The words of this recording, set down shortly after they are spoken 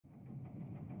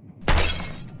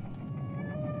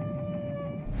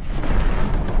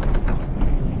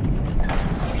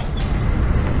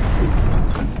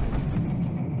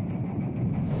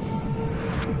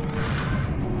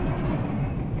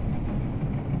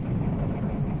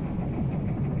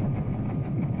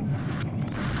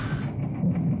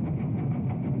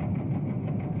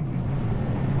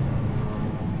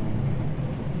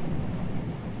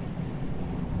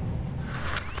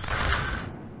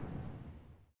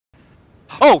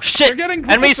Oh shit!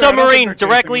 Enemy submarine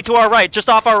directly to our right, just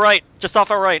off our right, just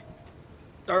off our right.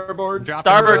 Starboard.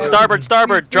 Starboard, starboard,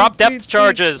 starboard. Drop depth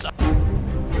charges.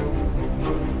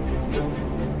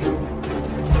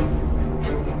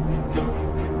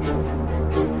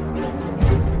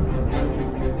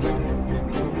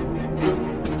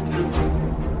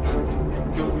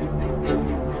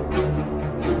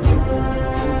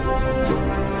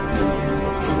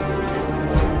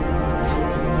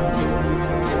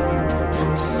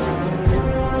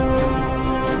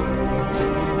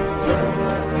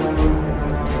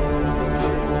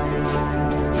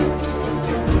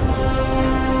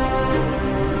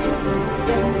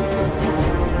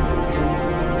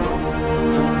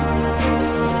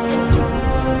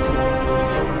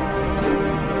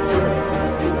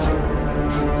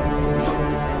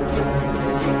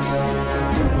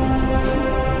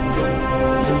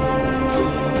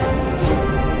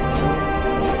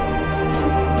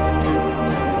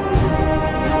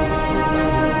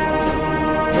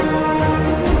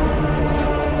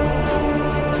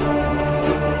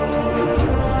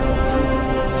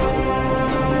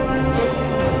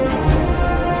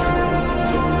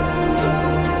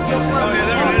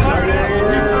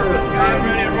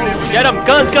 Get him!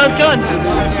 Guns, guns, guns! He's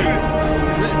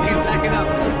backing up.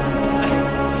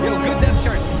 Yo, good depth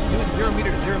charge. Do it 0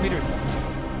 meters, 0 meters.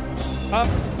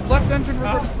 Left engine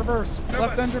reverse.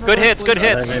 Left engine reverse. Good hits, good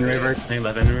hits. Left engine reversing,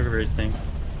 left engine reversing.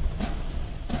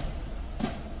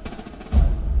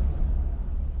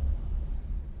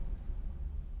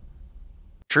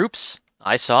 Troops,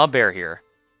 I saw a bear here.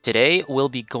 Today we'll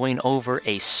be going over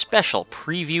a special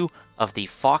preview of the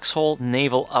Foxhole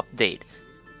Naval Update,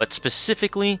 but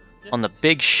specifically on the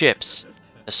big ships,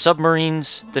 the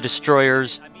submarines, the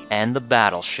destroyers, and the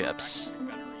battleships.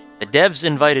 The devs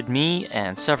invited me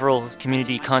and several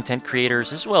community content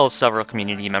creators, as well as several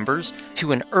community members,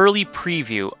 to an early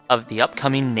preview of the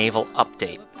upcoming naval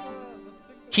update.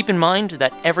 Keep in mind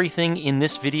that everything in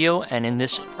this video and in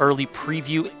this early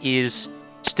preview is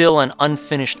still an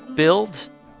unfinished build.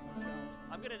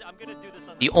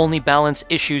 The only balance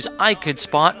issues I could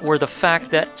spot were the fact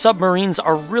that submarines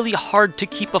are really hard to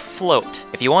keep afloat.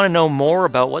 If you want to know more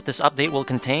about what this update will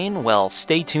contain, well,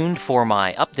 stay tuned for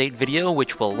my update video,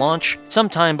 which will launch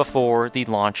sometime before the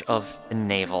launch of the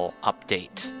naval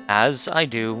update, as I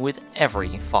do with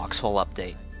every Foxhole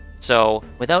update. So,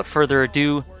 without further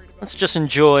ado, let's just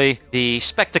enjoy the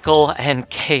spectacle and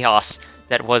chaos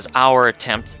that was our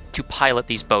attempt to pilot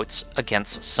these boats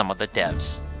against some of the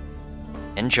devs.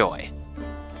 Enjoy.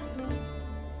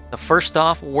 So first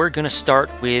off, we're going to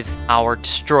start with our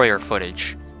destroyer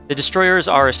footage. The destroyers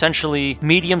are essentially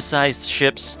medium-sized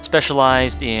ships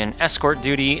specialized in escort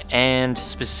duty and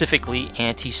specifically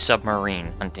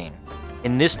anti-submarine hunting.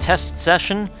 In this test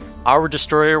session, our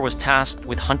destroyer was tasked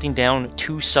with hunting down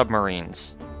 2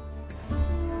 submarines.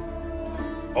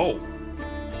 Oh.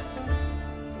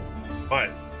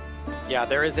 Fine. Yeah,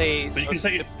 there is a... But you can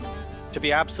say... To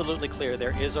be absolutely clear,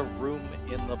 there is a room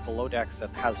in the below decks that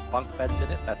has bunk beds in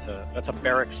it. That's a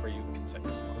barracks where you can set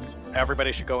your spawn.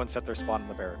 Everybody should go and set their spawn in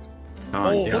the barracks.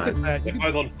 Oh, look at that. You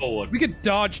Both on forward. we could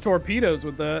dodge torpedoes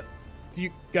with that.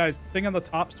 You guys, thing on the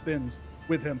top spins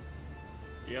with him.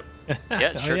 Yep. Yeah,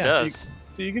 it sure yeah. does.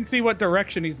 So you can see what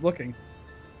direction he's looking.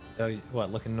 So,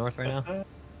 what, looking north right now?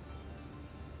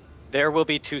 There will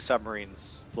be 2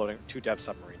 submarines floating, 2 dev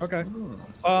submarines. Okay.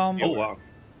 Oh wow.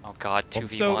 Oh god,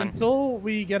 2v1. So until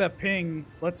we get a ping,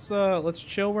 let's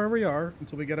chill where we are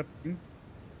until we get a ping.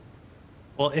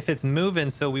 Well, if it's moving,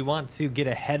 so we want to get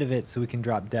ahead of it so we can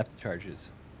drop depth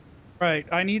charges. Right.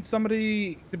 I need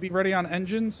somebody to be ready on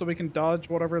engines so we can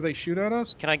dodge whatever they shoot at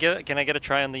us. Can I get a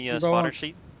try on the spotter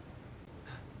sheet?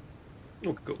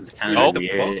 Oh, God. It's kind of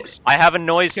weird. Box. I have a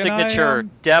noise Can I, signature,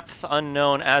 depth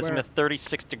unknown, azimuth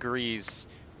 36 degrees.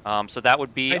 So that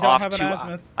would be I don't off have an to.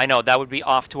 azimuth. I know that would be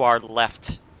off to our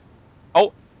left.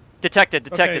 Oh, detected,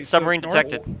 detected, Okay, so submarine north?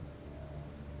 detected.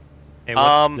 Hey,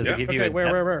 what, does yeah. it give you Okay, a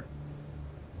where?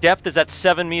 Depth is at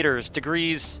 7 meters,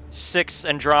 degrees 6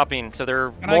 and dropping. So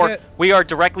they're Can I more. get- We are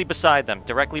directly beside them.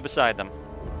 Directly beside them.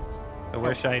 So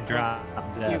where should I drop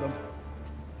See depth? them.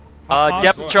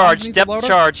 Depth Hans charge, needs a depth loader?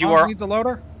 charge. You Hans are needs a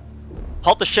loader.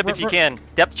 halt the ship if you can.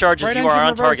 Depth charges. Right You are engine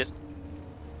on target. reverse.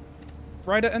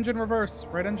 Right engine reverse.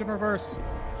 Right engine reverse.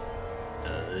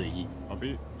 I'll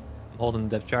be. I'm holding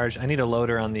depth charge. I need a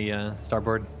loader on the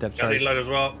starboard depth I need charge. load as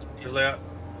well. Just lay out.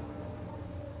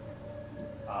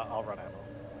 I'll run ammo.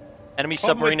 Enemy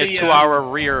Problem with submarine is the, to our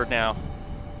rear now.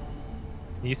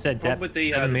 You said Problem depth with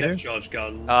the 7 depth meters? charge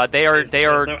guns. They are is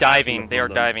there's no diving. azimuth They are on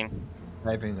them. diving.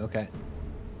 Diving, okay.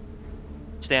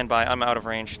 Stand by. I'm out of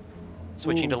range.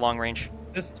 Switching to long range.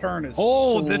 This turn is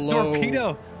Oh, slow. the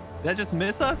torpedo! Did that just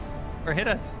miss us or hit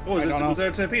us? Oh, I don't know. was that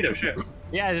a torpedo? Shit.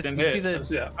 Yeah, just Didn't you hit. see the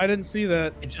That's- yeah. I didn't see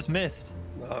that. it just missed.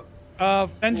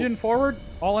 Engine forward.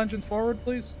 All engines forward,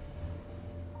 please.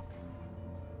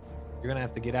 You're gonna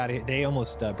have to get out of here. They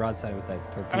almost broadside with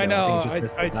that torpedo. I know. think it just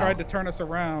missed I the tried bow. to turn us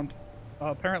around.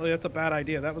 Apparently, that's a bad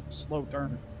idea. That was a slow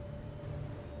turn.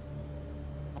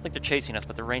 I don't think they're chasing us,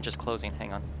 but the range is closing.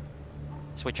 Hang on.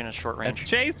 Switching to short That's range.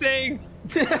 chasing.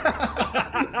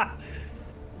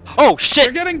 Oh shit!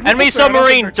 They're getting Enemy closer. I don't think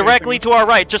submarine they're directly chasing to our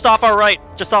right, just off our right,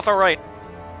 just off our right.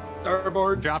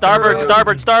 Starboard. Drop Starboard, it.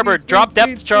 starboard, starboard. Speed, Drop speed,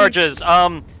 depth speed. charges.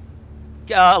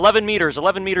 11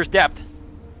 meters depth.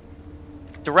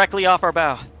 Directly off our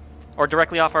bow, or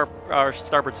directly off our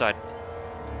starboard side.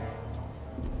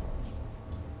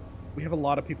 We have a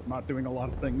lot of people not doing a lot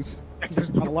of things. 'Cause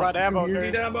There's not a lot Run to do ammo, here.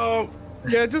 Need ammo.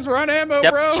 Yeah, just run ammo,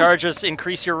 Depth bro. charges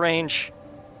increase your range.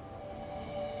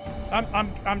 I'm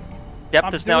Depth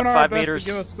I'm is now doing at our 5 best meters.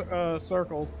 to give us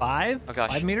circles. 5? Oh,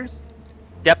 gosh. 5 meters?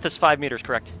 Depth is 5 meters,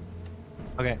 correct.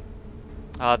 Okay.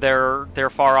 They're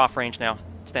far off range now.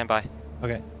 Stand by.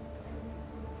 Okay.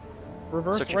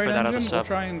 Reverse Searching right for that other engine. We'll sub.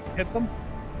 try and hit them.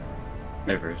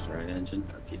 Reverse right engine.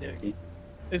 Okie dokie.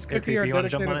 Is Cookie, Cookie our you wanna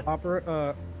jump dedicated on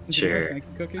operator? Sure. Thank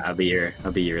you, Cookie. I'll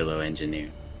be your low engineer.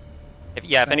 If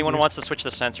Thank anyone you. wants to switch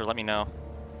the sensor, let me know.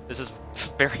 This is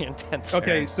very intense.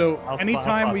 Okay, so I'll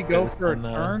anytime swap we go this for a on,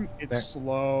 turn, there. it's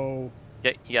slow.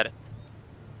 Yeah, you got it.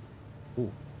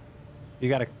 You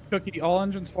got a Cookie, all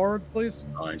engines forward, please.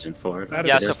 All engine forward. That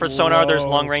Yeah, is so for sonar, there's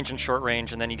slow. long range and short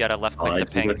range, and then you got a left All click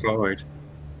to engine ping. forward.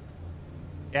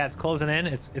 Yeah, it's closing in.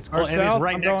 It's Or close. It is south.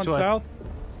 right I'm next going to us. south.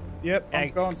 Yep, I'm Hey.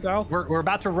 going south. We're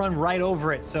about to run right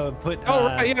over it. So put. Oh,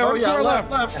 right, yeah, Oh right to yeah, our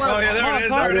left. Oh yeah, there it is.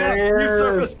 Come on, There it is.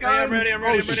 Resurface guns. I'm ready. I'm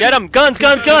ready. Get him! Guns,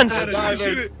 guns, guns!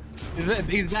 Shoot it.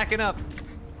 He's backing up.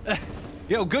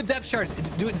 Yo, good depth charge.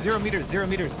 Do it 0 meters. 0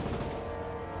 meters.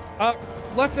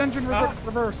 Left engine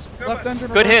reverse. Go Left back. engine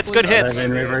Good reverse, hits, good please. hits.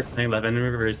 11 reversing. 11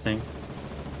 reversing.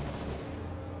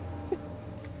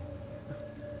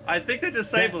 I think they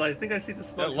disabled. I think I see the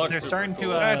smoke. They're starting to.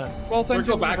 Both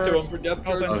Circle engines back to reverse. him for depth Both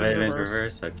charge. engines 11 reverse.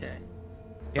 reverse. Okay.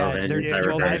 Yeah, Oh, they're yeah,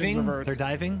 diving. reverse. They're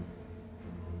diving.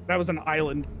 That was an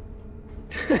island.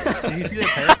 Did you see the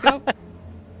periscope?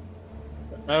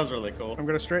 That was really cool. I'm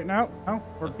gonna straighten out. No,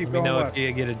 or keep Let me going know left. if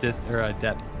you get a or a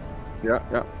depth. Yeah,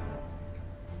 yeah.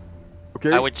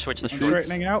 Okay. I would switch the I'm short.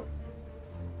 straightening out.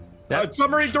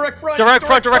 Submarine direct front. Direct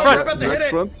front, direct front. We're about to hit Direct it.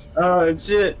 front. Oh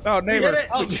shit. Oh, We hit neighbor. it.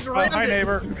 Oh, just rammed Hi, it.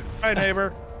 neighbor. Hi,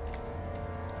 neighbor.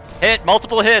 Hit,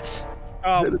 multiple hits.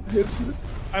 Oh, Hit it, hit it.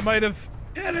 I might have.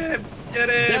 Get him. Get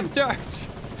him.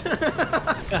 Depth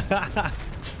charge.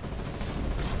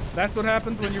 That's what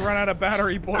happens when you run out of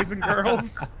battery, boys and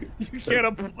girls. You get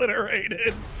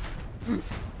obliterated.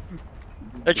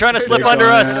 They're trying to slip They're under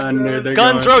going us. under, they're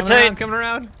Guns going- rotate. Coming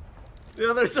around. The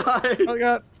other side. Oh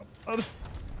god.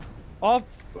 Off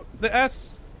the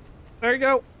S. There you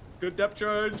go. Good depth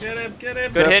charge. Get him. Get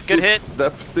him. Good hit, good hit.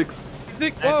 Depth 6.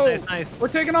 Whoa. Nice, nice. We're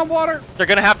taking on water. They're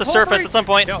gonna have to Hold surface right. at some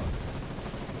point. Yo,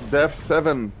 Depth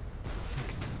 7.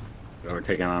 We're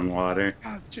taking on water.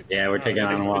 Ah, Yeah, we're taking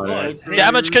on water.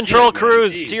 Damage control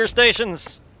crews to your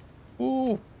stations.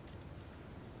 ooh.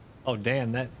 Oh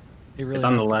damn, that it really. It's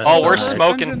on the is. left. Oh, we're side.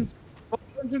 smoking. Both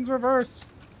engines reverse.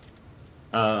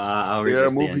 I'll They are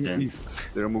reverse the moving engines. east.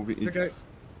 They are moving east. Okay.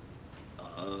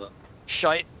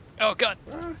 Shite. Oh god.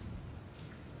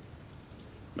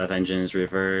 Left engine is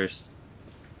reversed.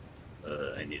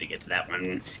 I need to get to that one.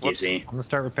 Excuse Whoops. me. I'm gonna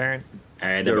start repairing. All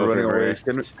right, They're they're both running away.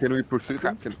 reversed. Can we pursue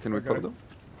them? Can we Okay. follow them?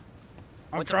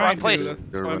 I'm Went to the wrong trying to. place. That's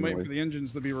They're why I'm running waiting away. for the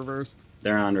engines to be reversed.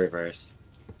 They're on reverse.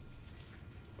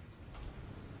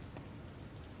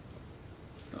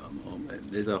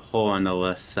 There's a hole on the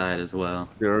left side as well.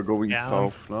 They are going Yeah.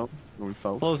 south now. Going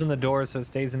south. Closing the door so it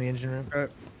stays in the engine room.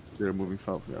 They're moving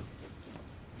south, yeah.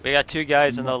 We got two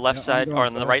guys on the left Yeah, I'm side, going or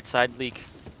on the south. right side leak.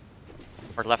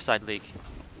 Or left side leak.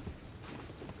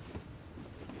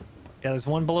 Yeah, there's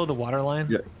one below the water line.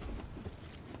 Yeah.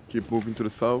 Keep moving to the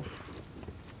south.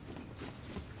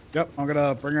 Yep, I'm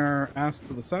gonna bring our ass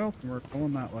to the south, and we're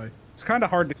going that way. It's kind of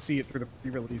hard to see it through the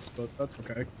pre-release, but that's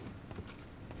okay. Do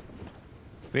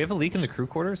we have a leak in the crew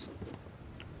quarters?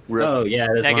 We're Oh yeah,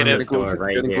 there's one on Negative. the getting close, door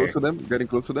right getting here. close to them. Getting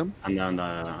close to them.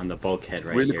 On the bulkhead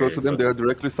right Really here. close to them. They are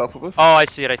directly south of us. Oh, I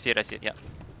see it, I see it, I see it, yeah.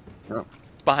 Yeah.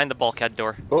 It's behind the bulkhead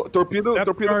door. Oh, torpedo! Depth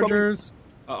Torpedo coming! chargers.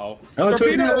 Uh-oh. Oh,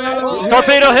 Torpedo!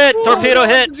 Torpedo hit! Torpedo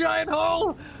hit! Giant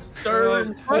hole.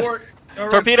 Stern, port.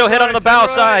 Torpedo hit on the bow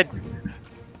side.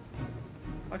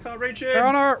 I can't reach They're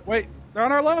on him. our they're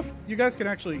on our left. You guys can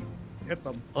actually hit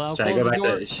them. Well, Should I close go the back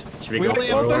door. to? Should we We go only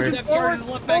have forward? one depth charges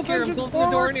left back here. I'm closing the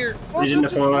door in here. Changing to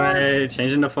forward.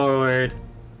 Changing to forward.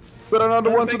 Put another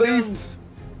one to big the guns. east.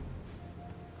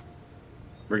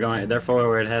 We're going. They're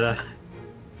forward. Head up.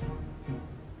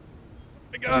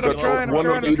 I got We've him. got one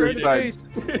on I'm either trying side.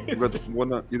 to We've got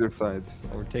one on either side.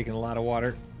 Oh, we're taking a lot of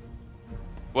water.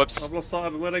 Whoops. I've lost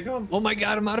sight of where they gone. Oh my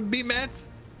god, I'm out of beat mats.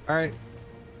 All right.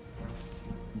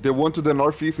 The one to the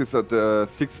northeast is at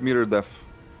 6 meter depth.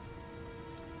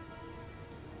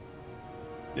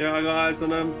 Yeah, I got eyes on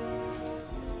them.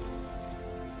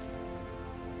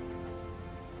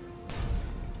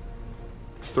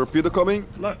 Torpedo coming.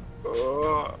 Look,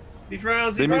 Uh, these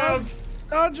rounds, They these missed. rounds.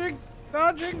 Dodging!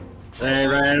 Dodging! Hey,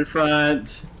 right in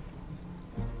front.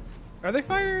 Are they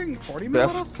firing 40 mil at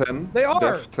depth us? 10. They are!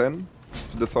 Depth 10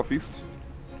 to the southeast.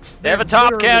 They have a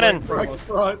top Literally cannon. right in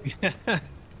front of us. Right.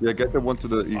 Yeah, get the one to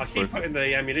the I east keep first. putting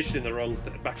the ammunition in the wrong,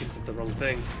 back into the wrong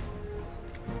thing.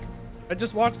 I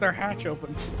just watched their hatch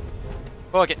open.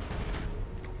 Book it.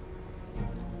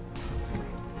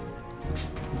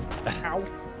 Ow.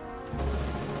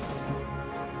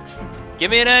 Give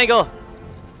me an angle.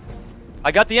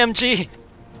 I got the MG.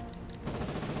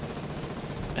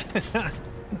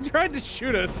 Tried to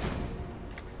shoot us.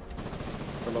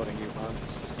 Reloading you,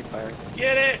 Hans. Just keep firing.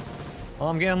 Get it! Well,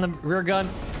 I'm getting the rear gun.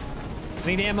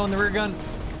 Need ammo in the rear gun.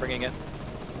 Bringing it.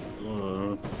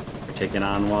 Ooh, we're taking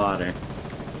on water.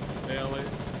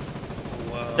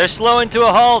 Wow. They're slowing to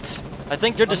a halt. I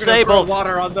think they're I'm gonna disabled. throw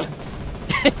water on them.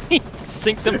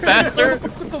 Sink them faster.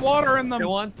 Put some water in them. Get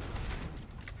once.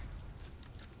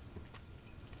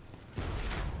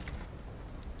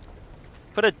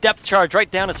 Put a depth charge right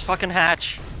down its fucking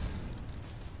hatch.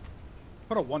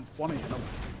 Put a 120 in them.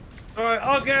 Alright,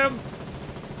 I'll get him!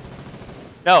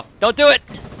 No, don't do it.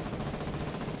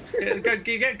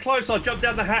 Get close, I'll jump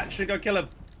down the hatch and go kill him.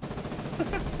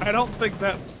 I don't think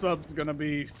that sub's gonna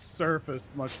be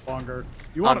surfaced much longer.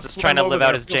 You want Hans is trying to live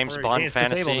out his James Bond Hey, it's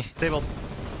fantasy. disabled. It's disabled.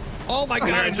 Oh my I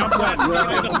god! jumped that.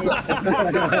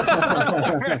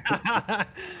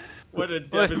 What a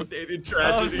devastating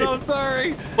tragedy. I'm so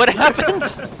sorry. What happened?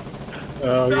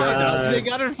 Oh They god.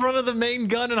 got in front of the main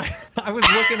gun, and I was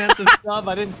looking at the sub.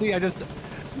 I didn't see. I just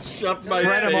Shoved my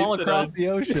spread them face all in across it. the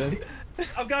ocean.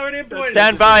 I'm going in, boys!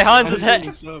 Stand by, Hans is Hans hit.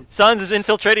 is in the Sans is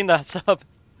infiltrating the sub.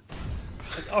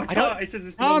 Oh, I can't. It says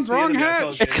it's Hans, wrong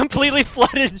hatch. It's completely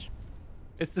flooded.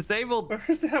 It's disabled. Where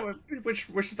is the hatch? Which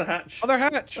is the hatch? Other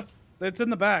hatch. It's in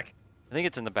the back. I think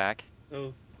it's in the back.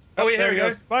 Oh, oh yeah, here we go.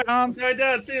 goes. Bye, Hans. Hi,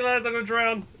 Dad. See you, lads. I'm gonna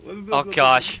drown. Oh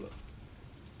gosh.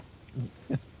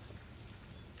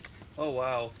 Oh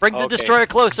wow. Bring the Okay. destroyer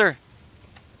closer.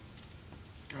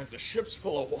 Guys, the ship's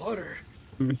full of water.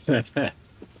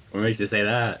 What makes you say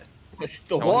that? It's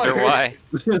the I wonder water. why.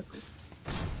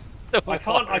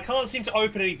 I can't seem to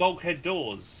open any bulkhead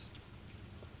doors.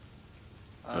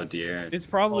 Oh dear. It's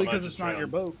probably Oh, because no, it's just not your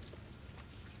drowned. boat.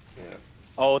 Yeah.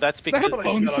 Oh, that's because That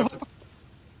phone's up.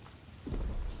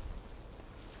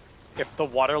 if the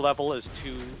water level is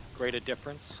too great a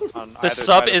difference on The either sub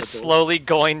side of is the door- slowly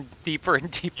going deeper and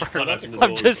deeper. Not open the I'm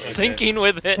doors, just okay. sinking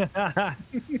with it. I'm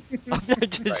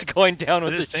just going down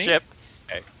with Did the it sink? ship.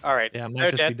 Okay. All right. Yeah, it They're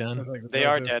might just be dead. done. They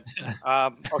are dead.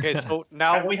 Okay, so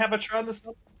now Can we have a try on the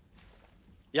sub?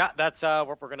 yeah, that's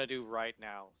what we're gonna do right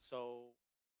now. So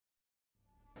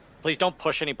please don't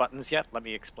push any buttons yet. Let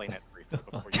me explain it briefly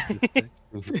before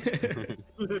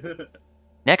you.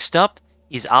 Next up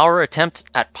is our attempt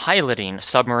at piloting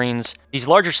submarines. These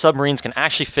larger submarines can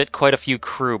actually fit quite a few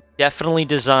crew, definitely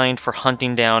designed for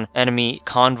hunting down enemy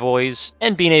convoys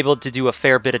and being able to do a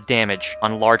fair bit of damage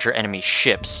on larger enemy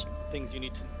ships. Things you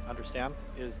need to understand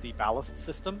is the ballast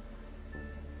system.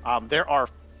 There are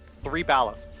 3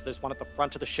 ballasts. There's one at the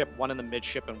front of the ship, one in the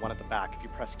midship, and one at the back. If you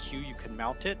press Q, you can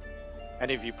mount it,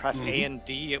 and if you press A and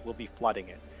D, it will be flooding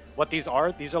it. What these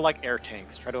are like air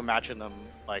tanks. Try to imagine them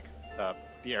like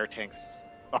the air tanks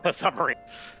on a submarine.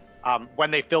 When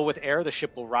they fill with air, the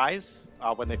ship will rise.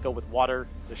 When they fill with water,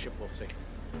 the ship will sink.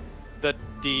 The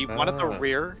one at the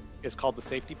rear is called the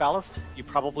safety ballast. You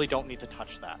probably don't need to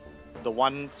touch that. The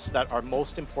ones that are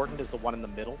most important is the one in the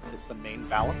middle. It's the main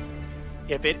ballast.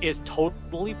 If it is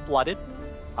totally flooded,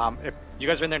 if you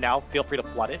guys are in there now, feel free to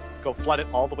flood it. Go flood it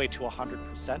all the way to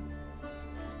 100%.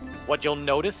 What you'll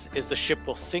notice is the ship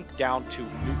will sink down to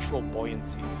neutral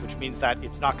buoyancy, which means that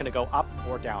it's not going to go up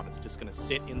or down. It's just going to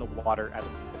sit in the water at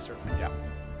a certain depth.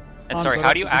 And Hans, sorry, I how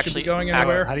don't do you think we should actually be going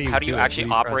anywhere. How do you how do you do it? actually Do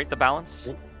you operate press- the balance?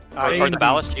 Uh, Or A the and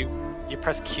ballast? D, you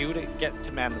press Q to get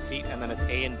to man the seat, and then it's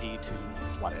A and D to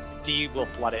flood it. D will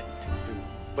flood it to.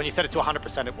 When you set it to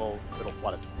 100%, it'll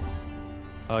flood it.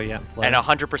 Oh yeah. And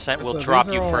 100% will So drop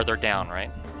these you are all- further down,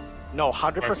 right? No, I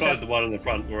started 100%. the one in the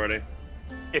front already.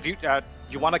 If you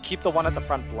you want to keep the one at the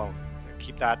front blown,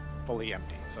 keep that fully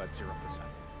empty, so at 0%.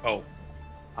 Oh,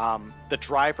 The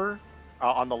driver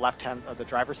on the left hand of the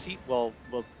driver's seat will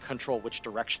control which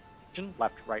direction,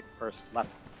 left, right, or left,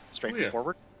 straight, and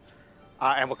forward,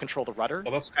 and will control the rudder.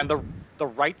 well, that's And the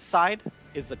right side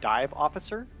is the dive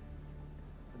officer.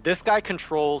 This guy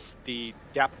controls the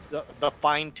depth, the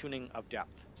fine tuning of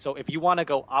depth. So if you want to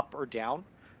go up or down,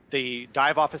 the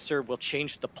dive officer will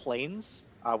change the planes,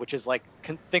 which is like,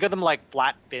 think of them like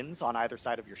flat fins on either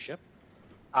side of your ship.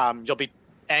 You'll be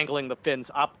angling the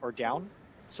fins up or down.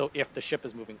 So if the ship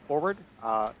is moving forward,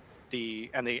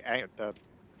 the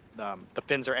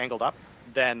fins are angled up,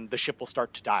 then the ship will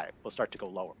start to dive, will start to go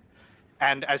lower.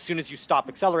 And as soon as you stop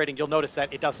accelerating, you'll notice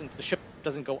that the ship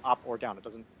doesn't go up or down. It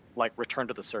doesn't like return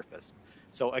to the surface.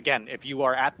 So again, if you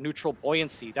are at neutral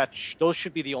buoyancy, those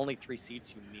should be the only 3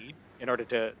 seats you need in order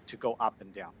to go up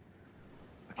and down.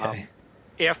 Okay.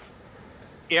 If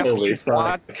Holy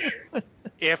fuck.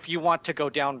 if you want to go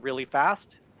down really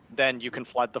fast, then you can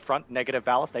flood the front, negative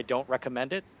ballast. I don't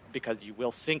recommend it because you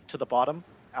will sink to the bottom,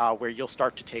 where you'll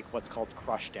start to take what's called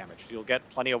crush damage. You'll get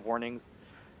plenty of warnings.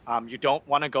 You don't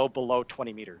want to go below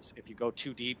 20 meters. If you go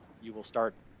too deep, you will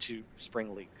start to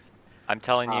spring leaks. I'm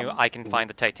telling you, I can find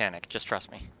the Titanic. Just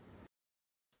trust me.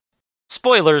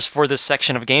 Spoilers for this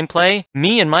section of gameplay.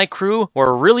 Me and my crew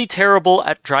were really terrible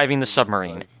at driving the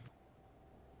submarine.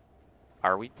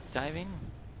 Are we diving?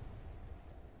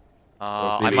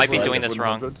 I might be doing this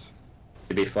wrong.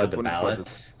 Did we flood the One is flooded.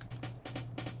 ballast?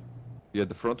 Yeah,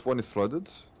 the front one is flooded.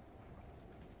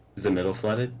 Is the middle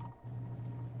flooded?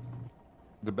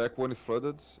 The back one is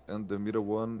flooded, and the middle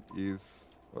one is.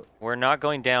 We're not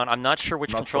going down. I'm not sure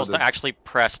which Not controls to flooded. actually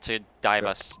press to dive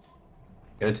us.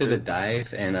 Go to the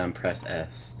dive and press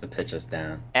S to pitch us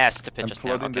down. S to pitch I'm us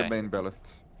down. flooding Okay. the main ballast.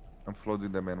 I'm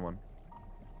flooding the main one.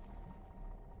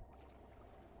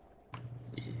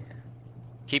 Yeah.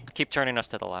 Keep turning us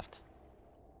to the left.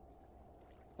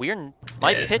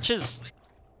 My Yes.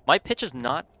 pitch is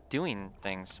not doing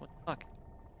things. What the fuck?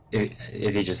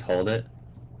 If you just hold it,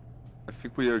 I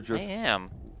think we are I just. am.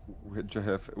 We just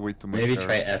have way too much. maybe error.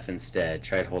 try F instead.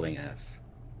 Try holding F.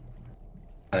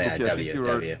 Oh yeah, Okay, I think W, you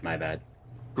W, my bad.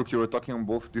 Cook, you were talking on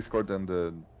both Discord and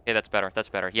the. Okay, that's better. That's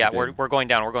better. Yeah, Okay. we're going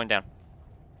down. We're going down.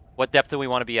 What depth do we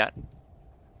want to be at?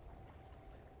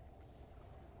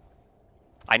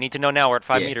 I need to know now. We're at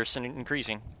 5 Yeah. meters and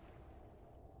increasing.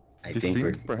 I 15, think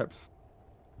we're perhaps.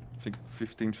 I think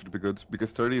 15 should be good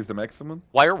because 30 is the maximum.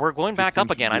 We're going back 15 up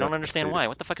should again. be I don't at understand safe. why.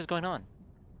 What the fuck is going on?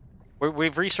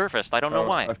 We've resurfaced. I don't know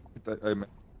why.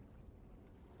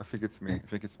 I think it's me. I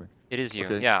think it's me. It is you.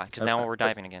 okay. Yeah, because now I- we're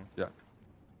diving again.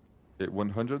 Okay,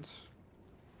 100.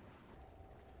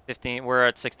 15. We're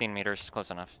at 16 meters.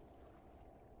 Close enough.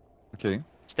 Okay.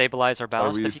 Stabilize our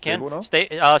ballast we if you can. stable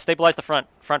now? Stabilize the front.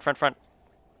 Front. Front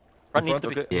needs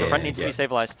to front, be. okay. The front Yeah, needs to yeah. be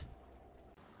stabilized.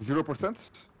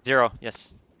 0%? 0.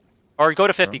 Yes. Or go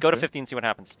to 50. Go to Okay. 50 and see what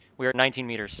happens. We are at 19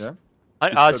 meters. Yeah.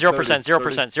 0%. 30.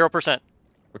 0%. 0%.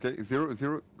 Okay,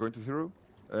 0, going to 0.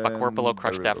 Fuck, we're below and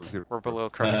crush there we go, depth. 0. We're below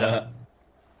crush depth.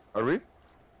 Are we?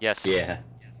 Yes. yeah.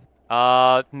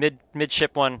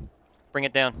 Midship one. Bring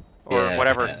it down. Or Yeah,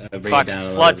 whatever. bring it Fuck. down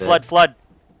a Flood. little bit. Flood.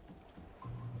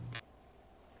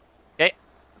 Okay.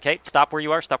 Okay. Stop where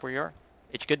you are. Stop where you are.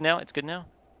 It's good now. It's good now.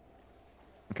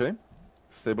 Okay.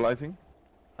 Stabilizing.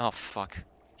 Oh fuck.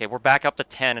 Okay, we're back up to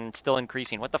 10 and still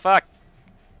increasing. What the fuck?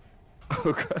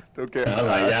 Oh god, okay. Oh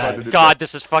my I God. flooded it God, back.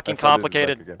 this is fucking I flooded it back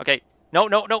complicated. again. Okay. No.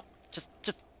 Just.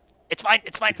 It's fine.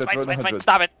 It's fine. It's It's at fine. It's fine. It's fine. 100.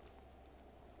 Stop it.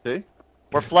 Okay.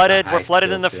 We're flooded. High We're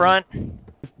flooded in the skill front.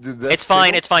 That's It's fine.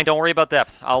 stable? It's fine. Don't worry about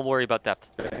depth. I'll worry about depth.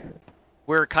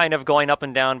 We're kind of going up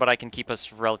and down, but I can keep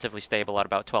us relatively stable at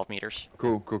about 12 meters.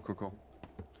 Cool.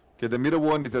 Okay, the middle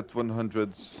one is at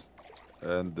 100,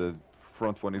 and the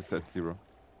front one is at 0.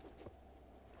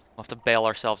 We'll have to bail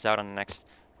ourselves out on the next.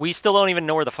 We still don't even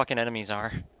know where the fucking enemies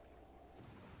are.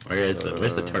 Where's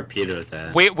the torpedoes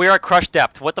at? We're at crush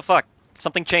depth. What the fuck?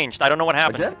 Something changed. I don't know what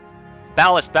happened. Again?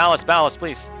 Ballast,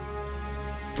 please.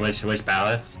 Which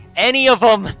ballast? Any of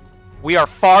them. We are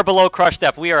far below crush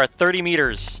depth. We are at 30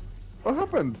 meters. What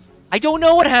happened? I don't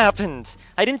know what happened.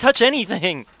 I didn't touch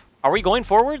anything. Are we going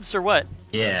forwards or what?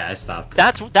 Yeah, I stopped.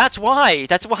 That's why.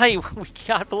 That's why we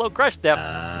got below crush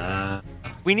depth.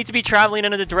 We need to be traveling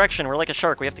in a direction. We're like a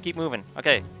shark. We have to keep moving.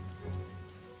 Okay.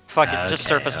 Fuck it. Just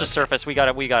Okay, surface. Just surface. We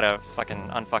gotta fucking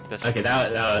unfuck this. Okay,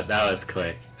 that was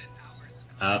quick.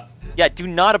 Yeah. Do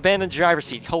not abandon the driver's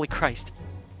seat. Holy Christ.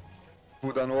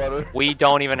 Food and water. We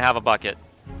don't even have a bucket.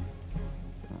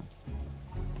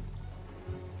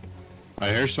 I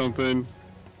hear something.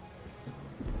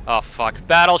 Oh fuck!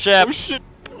 Battleship! Oh shit!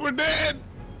 We're dead!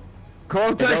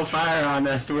 Don't Contact! fire on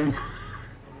us. We're...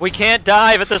 We can't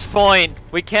dive at this point.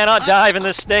 We cannot dive in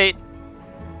this state.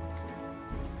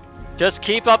 Just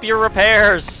keep up your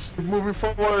repairs. You're moving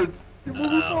forward! You're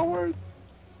moving forward!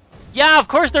 Yeah, of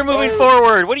course they're moving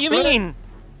forward. What do you mean?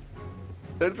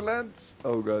 There's lands!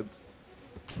 Oh god.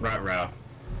 Ruh-roh.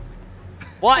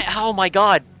 Why? Oh my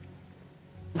god.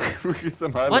 We hit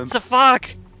an island. What the fuck?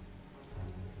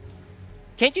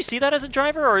 Can't you see that as a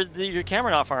driver, or is your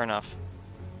camera not far enough?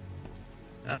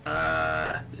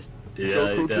 Yeah,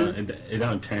 it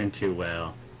don't turn too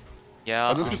well. Yeah,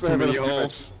 I don't There's think too we have many enough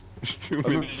holes. There's too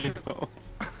many holes.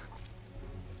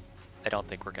 I don't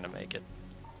think we're gonna make it.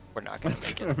 We're not gonna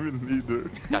make I it. mean, neither.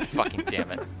 God fucking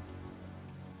damn it.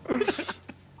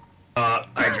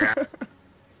 I dropped.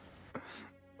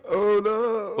 Oh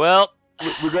no! Well,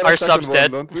 we got our a second sub's one,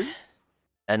 dead. don't we?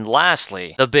 And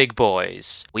lastly, the big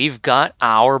boys. We've got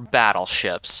our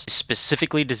battleships,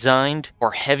 specifically designed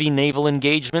for heavy naval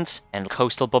engagements and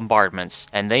coastal bombardments,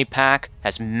 and they pack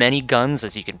as many guns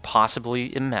as you can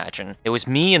possibly imagine. It was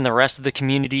me and the rest of the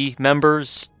community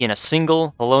members in a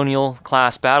single Colonial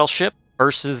class battleship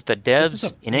versus the This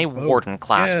is devs a in a big boat. Warden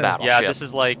class Yeah. battleship. Yeah, this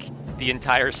is like the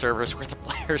entire server's worth of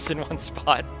players in one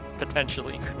spot,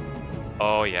 potentially.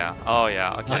 Oh yeah,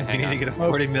 okay, Once you hang need on. to get a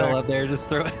 40 mil Smokestack. up there, just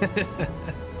throw it.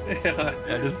 Yeah.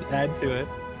 Yeah, just add to it.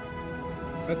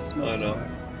 That's I smart. know.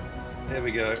 Here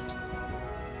we go.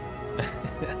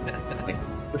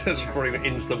 That's probably an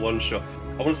instant one shot.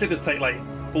 I want to see this take like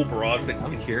full barrage, like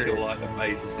I'm instant curious. kill like the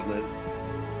base or something.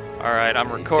 Alright,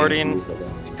 I'm recording.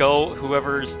 Go,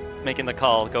 whoever's making the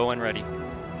call, go when ready.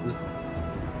 Just...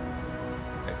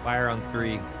 Okay, fire on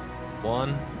 3.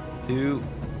 1, 2,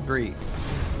 3.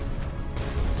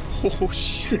 Oh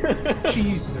shit!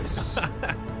 Jesus.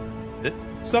 This?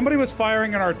 Somebody was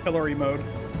firing in artillery mode.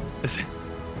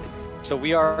 So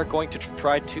we are going to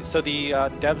try to. So the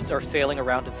devs are sailing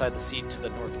around inside the sea to the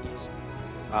northeast,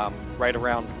 right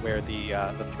around where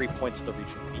the 3 points of the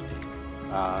region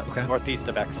meet. Okay. Northeast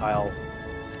of Exile,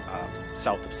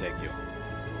 south of Seikyu.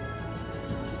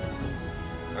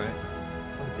 All right.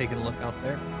 I'm taking a look out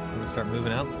there. I'm gonna start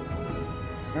moving out.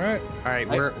 All right. All right,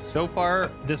 we're so far.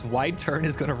 This wide turn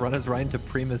is gonna run us right into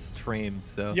Primus Trames.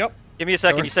 So. Yep. Give me a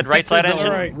second, you said right side It's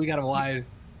engine? Alright. We got a wide.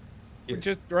 We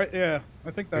just right. Yeah.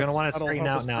 I think You're that's. gonna want to that'll straighten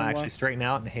help out us now. run Actually, well. straighten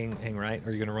out and hang right,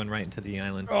 or you're gonna run right into the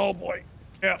island. Oh boy.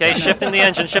 Yeah. Okay, shifting the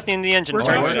engine, shifting the engine. We're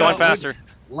Turns going going out. faster.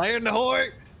 Land ahoy!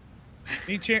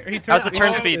 He turned. How's the turn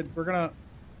he speed? shifted. We're gonna.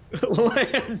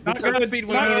 Land. Not good speed.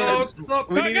 We needed No, it. stop!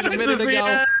 We needed a This minute is the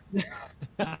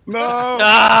ago. No.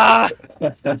 Ah!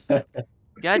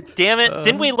 God damn it!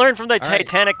 Didn't we learn from the all right.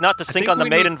 Titanic not to sink think on the we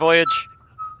maiden voyage?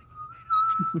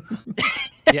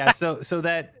 Yeah. So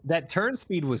that turn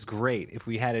speed was great if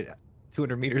we had it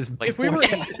 200 meters. Like, If we were,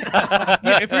 before-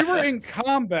 yeah, if we were in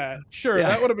combat, sure, Yeah.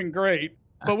 that would have been great.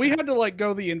 But we had to like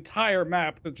go the entire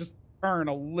map to just turn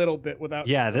a little bit without.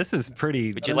 Yeah, this is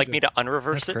pretty. Would you like me to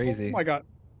unreverse That's it? Oh crazy. my god.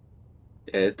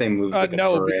 Yeah, this thing moves like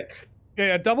no, a brick.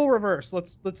 Yeah, double reverse.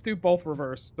 Let's do both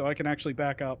reverse so I can actually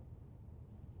back up.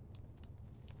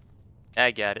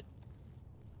 I get it.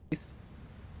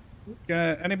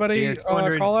 Anybody You're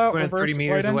 200 call out 230 reverse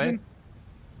meters right away. engine?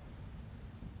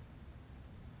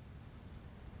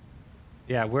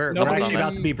 Yeah, we're Someone's actually on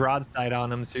about that. to be broadside on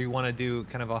them, so you want to do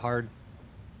kind of a hard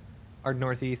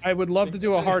northeast. I would love to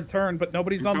do a hard turn, but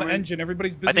nobody's on the Coming. engine.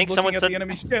 Everybody's busy think looking someone at said- the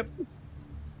enemy ship.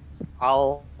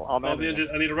 I'll Oh, man the it. engine.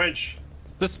 I need a wrench.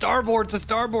 The starboard, to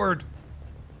starboard.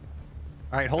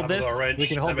 All right, hold I've this. got a wrench. We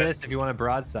can hold Damn it. this if you want to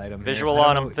broadside them. Visual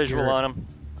on him, visual on him.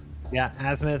 Yeah,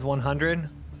 azimuth 100.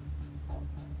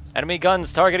 Enemy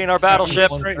guns targeting our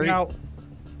battleship. Straighten out.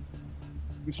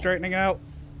 I'm straightening out.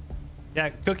 Yeah,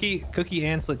 cookie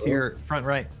Anslet to your front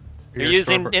right. You're Your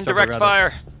using starboard, indirect rather.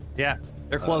 fire. Yeah,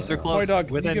 they're close. They're Boy, close. dog, can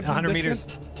you Within give them 100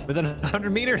 distance? meters. Within 100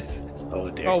 meters. Oh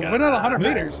dear Oh, God. we're not 100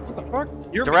 meters. What the fuck?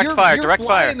 Direct fire, You're direct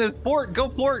fire. flying this port. Go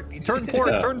port. Turn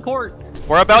port. Yeah. Turn port.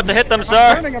 We're about to hit them, I'm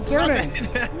sir. turning. I'm turning.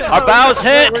 Our bows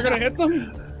hit. We're gonna hit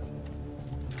them.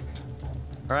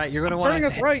 All right, you're gonna Turning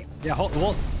want us right. Yeah,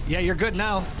 well, yeah, you're good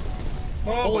now.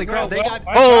 Oh, Holy my crap, God. they got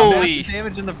Holy. massive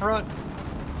damage in the front.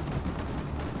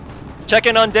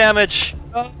 Checking on damage.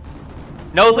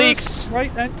 No leaks.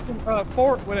 Right engine.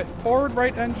 Forward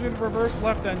right engine. Reverse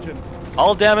left engine.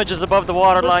 All damage is above the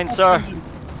waterline, Reverse sir. left engine.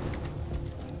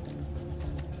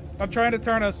 I'm trying to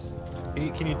turn us.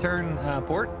 Can you turn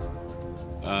port?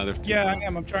 They're too Yeah, far. I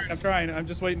am. I'm trying. I'm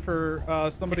just waiting for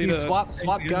somebody Can you to swap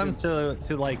change the guns engine.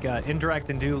 to like indirect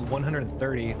and do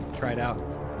 130? Try it out.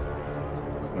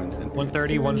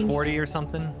 130, 140 or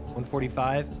something.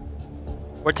 145.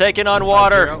 We're taking on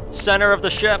water. Center of the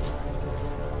ship.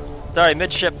 Sorry,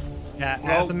 midship. Yeah,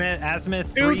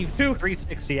 azimuth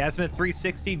 360. Azimuth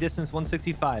 360, distance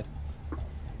 165.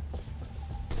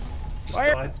 Just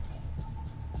died.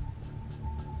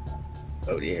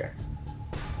 Oh dear.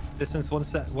 Distance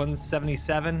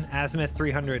 177, azimuth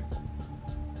 300.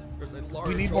 There's a large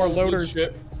We need more hole loaders.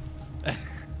 ship.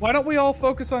 Why don't we all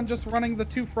focus on just running the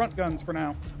 2 front guns for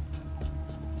now?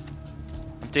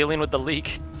 I'm dealing with the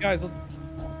leak. Guys,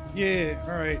 yeah,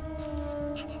 alright.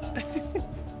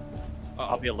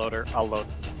 I'll be a loader. I'll load.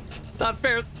 It's not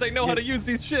fair. They know how to use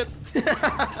these ships.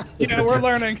 Yeah, we're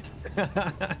learning.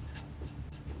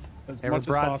 As Hey, we're much as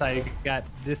broadside. possible. Got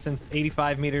distance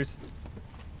 85 meters.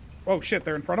 Oh shit,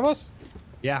 they're in front of us?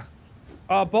 Yeah,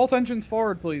 Both engines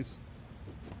forward, please.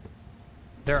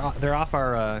 they're off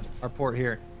our port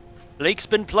here. Leak's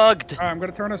been plugged. Alright, I'm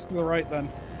gonna turn us to the right then.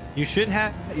 You should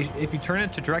have, if you turn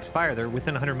it to direct fire, they're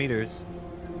within 100 meters.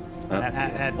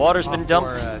 Water's been off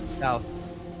dumped. to our, south.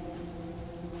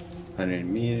 100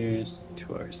 meters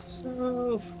to our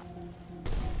south.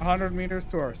 100 meters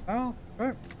to our south.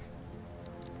 Okay.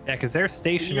 Yeah, because they're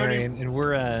stationary and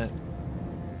we're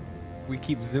we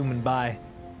keep zooming by.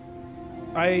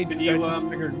 I you, just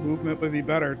figured movement would be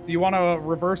better. Do you want to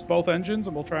reverse both engines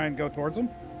and we'll try and go towards them?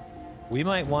 We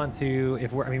might want to,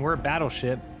 if we're a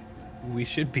battleship, we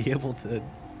should be able to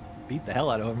beat the hell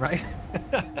out of them, right?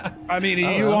 I mean, I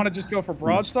don't you know. want to just go for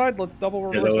broadside? Let's double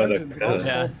reverse know what engines. it I'll is.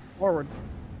 just Yeah. hold forward.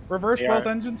 Reverse They both are.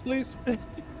 engines, please.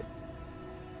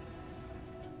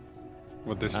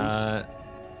 What distance?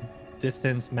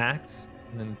 Distance max,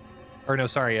 and then, or no,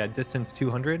 sorry, distance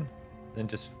 200. Then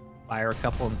just fire a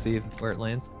couple and see where it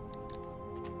lands.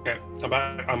 Okay,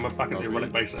 I'm back at the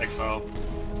relic base at Exile.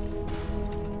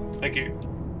 Thank you.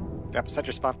 Yep, set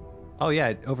your spawn. Oh yeah,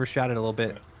 it overshot it a little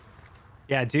bit.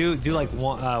 Yeah, do like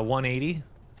 180.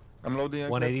 I'm loading.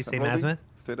 180, Agnes. I'm same loading. azimuth.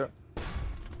 Stay there.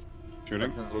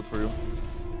 Shooting. I can load for you.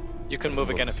 You can move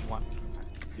again if you want.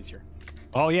 Easier.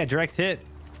 Oh yeah, direct hit.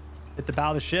 Hit the bow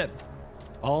of the ship.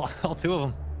 All 2 of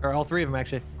them, or all 3 of them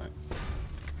actually.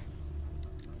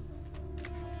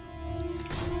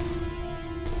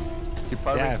 Keep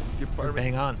firing. Yeah, Keep we're firing.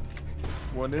 bang on.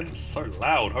 One in. It's so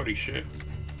loud, holy shit.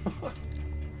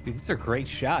 Dude, these are great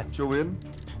shots. Two in.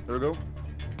 There we go.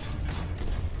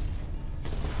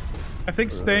 I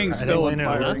think staying still and landing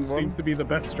on firing us? seems to be the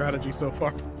best strategy so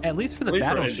far. At least for the At least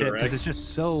for battleship, because indirect. it's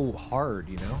just so hard,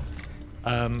 you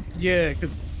know. Yeah,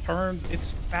 because turns,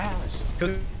 it's fast.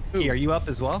 Key, are you up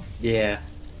as well? Yeah.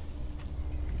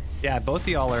 Yeah, both of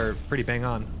y'all are pretty bang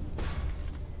on.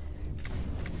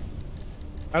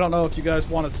 I don't know if you guys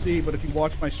want to see, but if you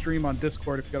watch my stream on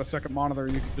Discord, if you got a second monitor,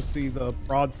 you can just see the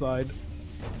broadside.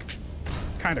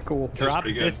 Kind of cool. Drop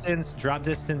pretty good. distance Oh,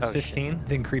 shit. 15.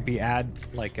 Then creepy add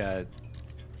like a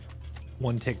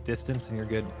 1 tick distance and you're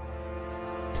good.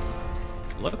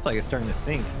 Looks like it's starting to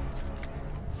sink.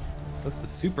 Looks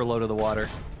super low to the water.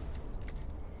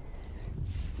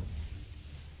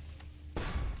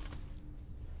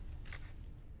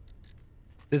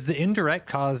 Does the indirect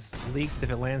cause leaks if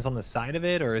it lands on the side of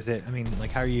it, or is it, I mean,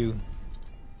 like, how are you...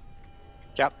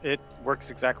 Yep, it works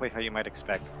exactly how you might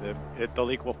expect. The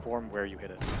leak will form where you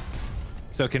hit it.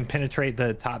 So it can penetrate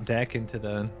the top deck into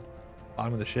the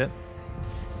bottom of the ship?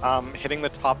 Hitting the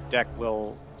top deck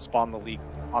will spawn the leak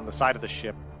on the side of the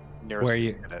ship nearest Where where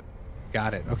you- hit it.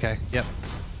 Got it, okay, yep.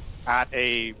 At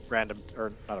a random,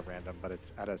 or not a random, but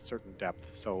it's at a certain depth.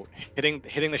 So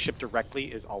hitting the ship directly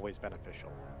is always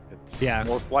beneficial. It's Yeah.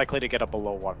 most likely to get a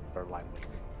below water line leak.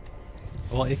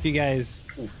 Well, if you guys...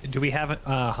 Do we have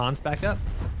Hans back up?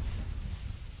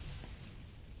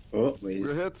 Oh, wait.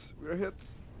 We're hit. We're hit.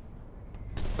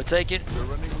 We'll take it. We're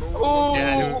running low.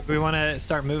 Yeah, do we want to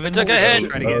start moving? We took a hit.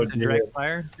 Try to get into direct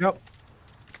fire? Yep.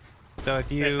 So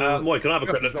if you... Moy, can I have a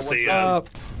quick look to see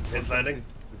its landing?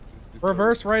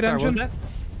 Reverse right Sorry, what was engine. that?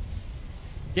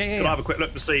 Yeah, yeah, Can I yeah. have a quick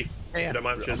look to see? Yeah, If you don't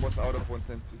mind, I'm cheers. almost out of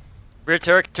 110, please. Rear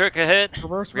turret took a hit.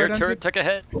 Reverse Rear right turret engine. took a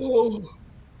hit.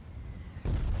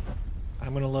 I'm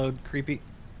going to load creepy.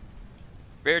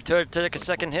 Rear turret took a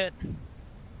second hit.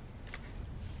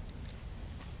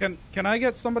 Can I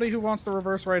get somebody who wants to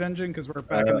reverse right engine? Because we're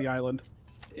back in the island.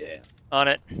 Yeah. On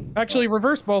it. Actually,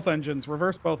 reverse both engines.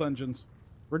 Reverse both engines.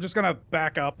 We're just gonna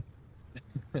back up.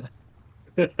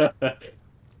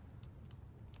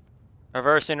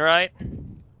 Reversing right.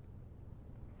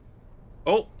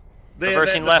 Oh, the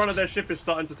Reversing front left. of their ship is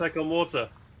starting to take on water.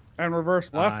 And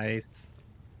reverse left. Nice.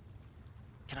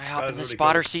 Can I hop That in was the really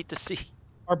spotter good. seat to see?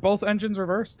 Are both engines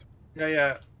reversed?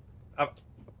 Yeah.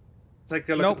 Take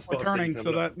a look at Nope, the we're spot. turning.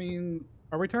 So that means,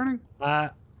 are we turning? No,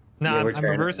 Yeah, we're I'm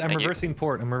turning. reversing Thank you.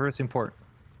 port. I'm reversing port.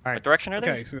 right. What direction are they?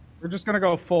 Okay, so we're just gonna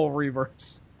go full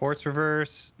reverse. Ports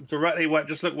reverse. Directly west.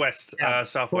 Just look west. Yeah.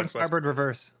 Southwest. Port West. starboard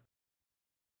reverse.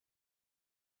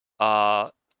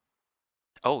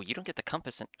 Oh, you don't get the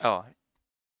compass in. Oh,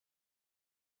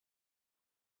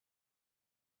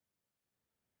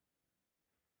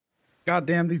 God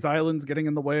damn, these islands getting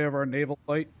in the way of our naval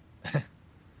fight.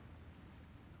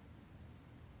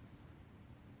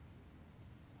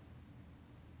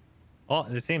 Oh,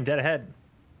 the same. Dead ahead.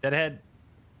 Dead ahead.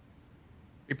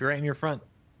 Keep you right in your front.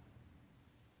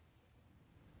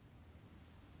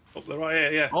 Up the right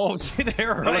here, yeah. Oh, shit,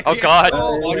 they're right oh here. God!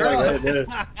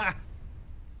 Oh,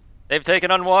 They've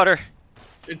taken on water.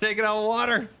 You're taking out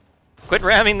water. Quit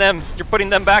ramming them. You're putting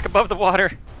them back above the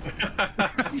water.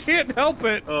 I can't help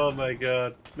it. Oh my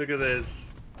God! Look at this.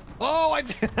 Oh,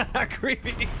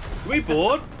 creepy. Can we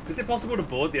board? Is it possible to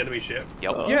board the enemy ship?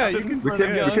 Yep. Yeah, you can. We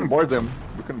can board them.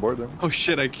 We can board them. Oh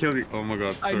shit, I killed you. Oh my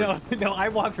god. I know. No, I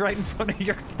walked right in front of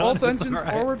your gun. Both It's engines all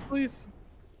right. forward, please.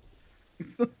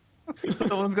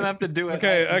 Someone's gonna have to do it.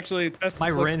 Okay, actually, test My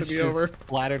looks wrench to be just over.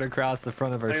 splattered across the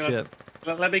front of our Hang on. ship.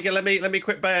 Let me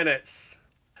quit bayonets.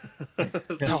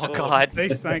 Oh God! They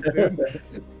sank, dude.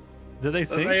 Did they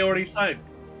sink? They already sank.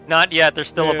 Not yet. They're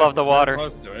still Yeah, above the water.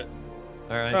 Close to it.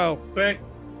 All right. Oh, Quick.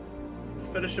 Let's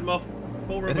finish him off.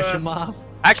 Full Finish reverse. him off.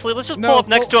 Actually, let's just No, pull up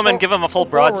next to him and full- give him a full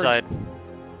full forward. broadside.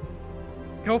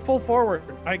 go full forward.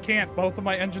 I can't. Both of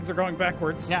my engines are going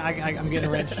backwards. Yeah, I'm getting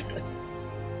a wrench.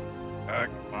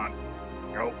 Come on.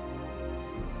 Go.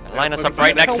 Line us Well, up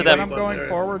right if you next to tell When them. I'm going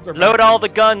forwards or Load all the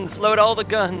backwards. guns. Load all the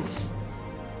guns.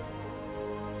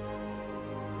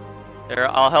 There,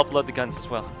 I'll help load the guns as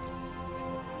well.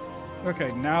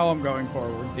 Okay, now I'm going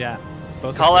forward. Yeah.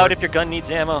 Both Call are out if your gun needs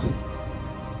ammo.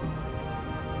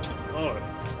 Oh.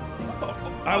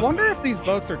 I wonder if these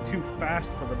boats are too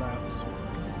fast for the maps.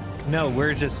 No,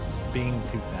 we're just being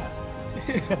too fast.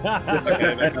 Okay,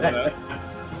 back on that.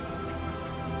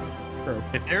 True.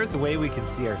 If there's a way we can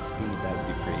see our speed, that would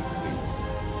be pretty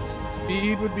sweet.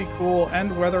 Speed would be cool,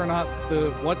 and whether or not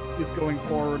what is going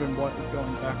forward and what is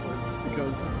going backward,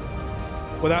 because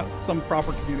without some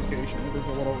proper communication, it is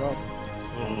a little rough.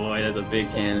 Oh boy, that's a big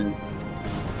cannon.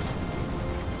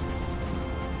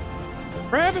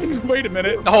 Grabbings, wait a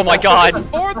minute. Oh my God!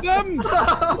 Board them!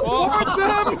 Board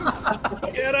them!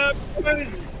 Get up,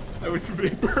 boys! I was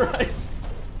vaporized.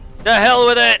 The hell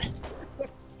with it!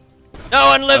 No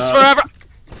one lives forever.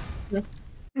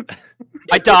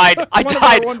 I died. I One of our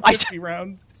died. 150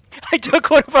 rounds. I took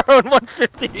one of our own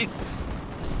 150s.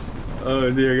 Oh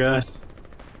dear God.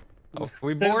 Oh,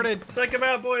 we boarded. Take him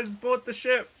out, boys. Board the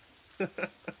ship.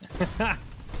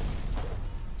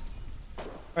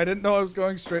 I didn't know I was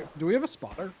going straight. Do we have a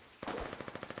spotter?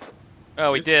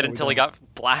 Oh, we Just- did no, we until he don't.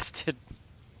 got blasted.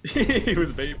 He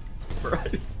was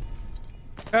vaporized.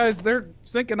 Guys, they're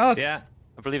sinking us. Yeah.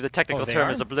 I believe the technical Oh, they term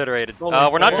are? is obliterated.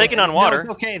 Oh, We're not they taking on No, water. it's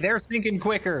okay, they're sinking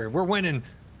quicker. We're winning.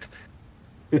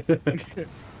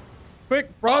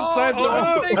 Quick, broadside.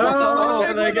 Oh, them.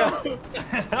 Oh, there you go.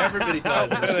 Everybody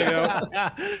dies in the There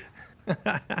they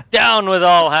ship. go. Down with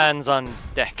all hands on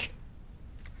deck.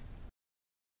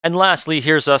 And lastly,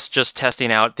 here's us just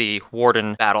testing out the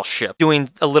Warden battleship, doing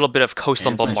a little bit of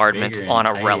coastal It's much bombardment bigger on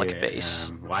a and relic tighter,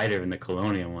 base. Wider than the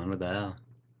Colonial one. What the hell?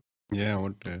 Yeah,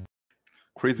 what the...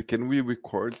 Crazy. Can we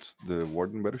record the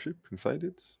Warden battleship inside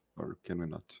it, or can we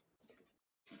not?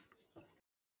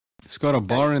 It's got a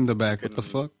bar in the back. What the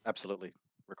Can fuck? Absolutely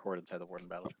record inside the Warden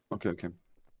battle. Okay, okay.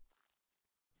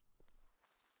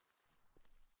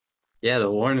 Yeah,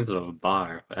 the Warden's of a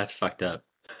bar. That's fucked up.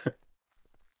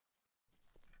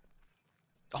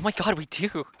 Oh my God, we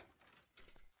do.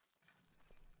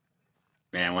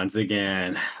 Man, once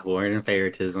again, Warden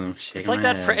favoritism. It's Shaking like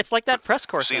my that. head. It's like that press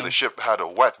corps See, thing. the ship had a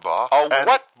wet bar. A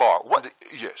wet bar? What?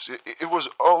 Yes, it was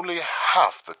only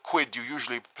half the quid you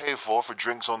usually pay for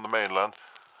drinks on the mainland.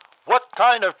 What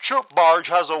kind of troop barge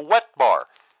has a wet bar?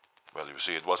 Well, you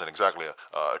see, it wasn't exactly a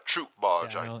troop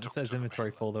barge. Yeah, no, I it took says to the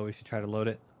inventory full though. We should try to load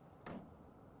it.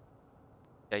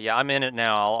 Yeah, I'm in it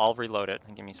now. I'll reload it.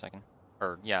 Give me a second.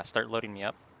 Or yeah, start loading me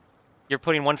up. You're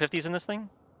putting 150s in this thing?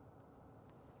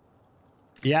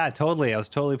 Yeah, totally. I was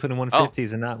totally putting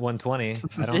 150s and not 120.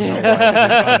 I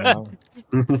don't know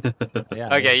why.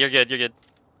 Yeah. Okay, you're good. You're good.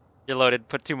 You're loaded.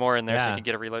 Put 2 more in there so you Yeah. can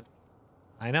get a reload.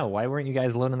 I know. Why weren't you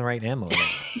guys loading the right ammo?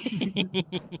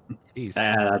 Jeez.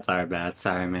 That's our bad.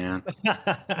 Sorry, man.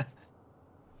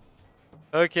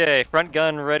 Okay, front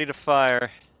gun ready to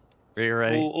fire. Are you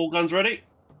ready? All guns ready?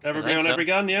 Everybody think on so. every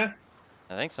gun, yeah?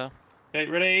 I think so. Okay,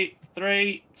 ready?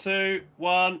 3, 2,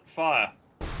 1, fire.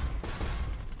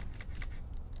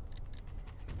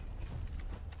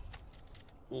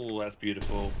 Oh, that's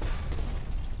beautiful.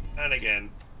 And again.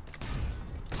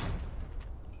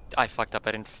 I fucked up.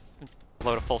 I didn't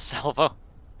load a full salvo.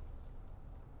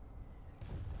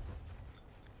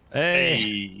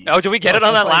 Hey. Oh, did we get it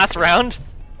on that last round?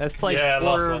 That's like yeah, four,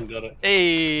 last one got it.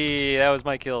 Hey, that was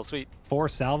my kill. Sweet. 4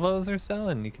 salvos or so,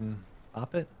 and you can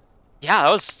pop it. Yeah, that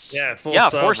was. Yeah,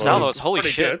 four salvos. Holy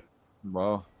Pretty shit. good.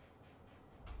 Wow.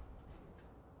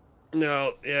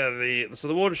 No, yeah,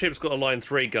 the Warden ship's got a line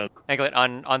 3 gun. Anglet,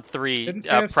 on 3, Didn't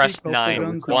KFC press postal 9.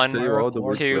 guns Could have 1, say fire all the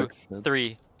alarm? 2, words, yeah.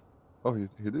 3. Oh, he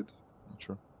did? Not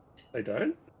sure. They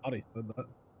don't? I thought he said that.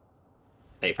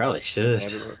 They probably I should.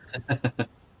 don't know.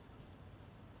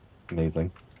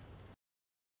 Amazing.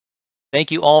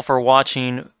 Thank you all for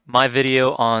watching my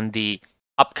video on the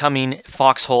upcoming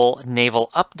Foxhole Naval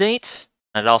Update.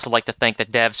 I'd also like to thank the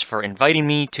devs for inviting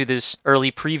me to this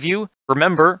early preview.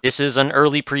 Remember, this is an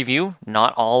early preview.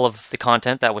 Not all of the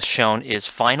content that was shown is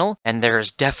final, and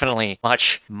there's definitely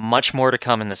much, much more to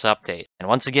come in this update. And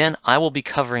once again, I will be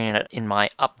covering it in my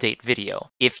update video.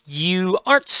 If you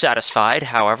aren't satisfied,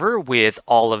 however, with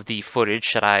all of the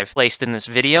footage that I've placed in this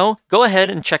video, go ahead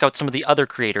and check out some of the other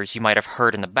creators you might have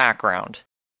heard in the background.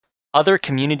 Other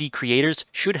community creators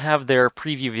should have their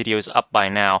preview videos up by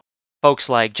now. Folks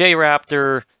like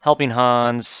J-Raptor, Helping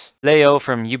Hans, Leo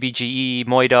from UBGE,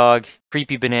 Moydog,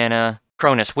 Creepy Banana,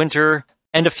 Cronus Winter,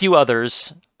 and a few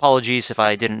others. Apologies if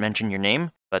I didn't mention your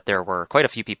name, but there were quite a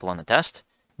few people on the test.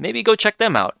 Maybe go check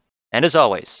them out. And as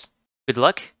always, good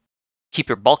luck, keep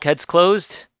your bulkheads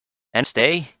closed, and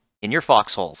stay in your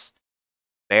foxholes.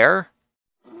 Bear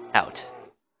out.